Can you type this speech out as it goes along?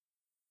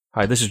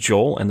Hi, this is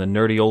Joel and the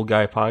Nerdy Old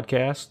Guy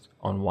podcast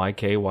on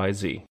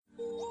YKYZ.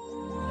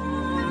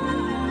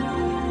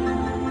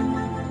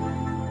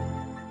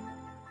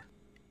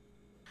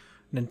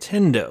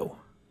 Nintendo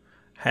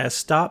has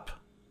stopped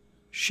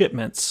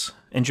shipments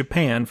in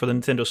Japan for the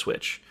Nintendo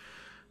Switch.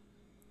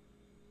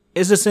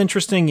 Is this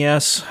interesting?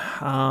 Yes.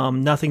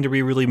 Nothing to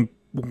be really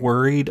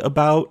worried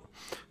about.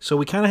 So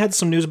we kind of had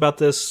some news about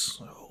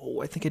this.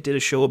 I think I did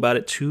a show about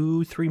it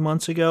 2-3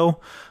 months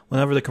ago,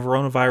 whenever the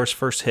coronavirus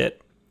first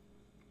hit.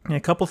 And a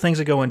couple things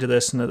that go into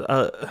this, and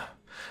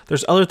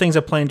there's other things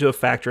that play into a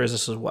factor as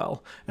this as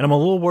well. And I'm a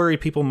little worried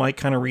people might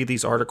kind of read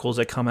these articles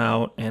that come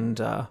out and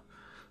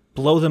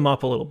blow them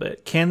up a little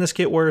bit. Can this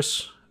get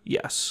worse?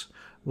 Yes.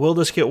 Will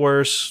this get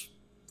worse?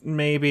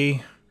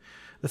 Maybe.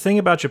 The thing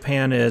about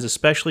Japan is,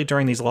 especially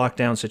during these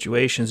lockdown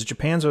situations,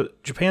 Japan's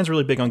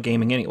really big on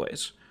gaming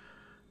anyways.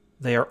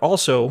 They are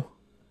also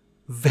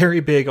very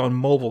big on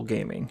mobile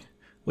gaming,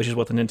 which is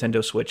what the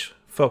Nintendo Switch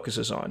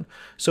focuses on.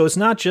 So it's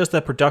not just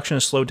that production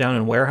is slowed down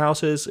in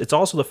warehouses, it's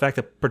also the fact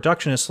that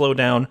production is slowed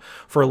down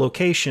for a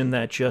location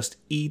that just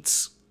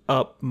eats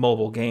up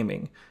mobile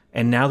gaming.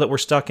 And now that we're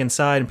stuck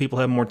inside and people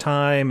have more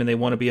time and they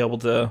want to be able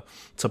to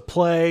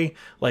play,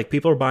 like,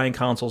 people are buying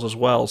consoles as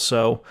well.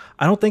 So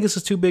I don't think this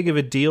is too big of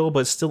a deal, but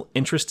it's still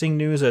interesting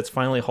news that it's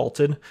finally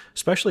halted,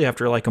 especially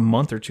after like a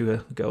month or two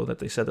ago that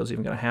they said that was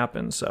even going to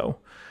happen. So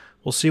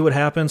we'll see what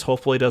happens.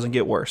 Hopefully it doesn't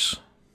get worse.